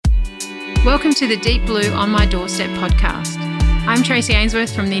Welcome to the Deep Blue on My Doorstep podcast. I'm Tracy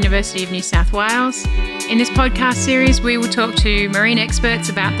Ainsworth from the University of New South Wales. In this podcast series, we will talk to marine experts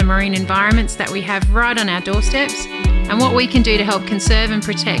about the marine environments that we have right on our doorsteps and what we can do to help conserve and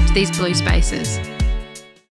protect these blue spaces.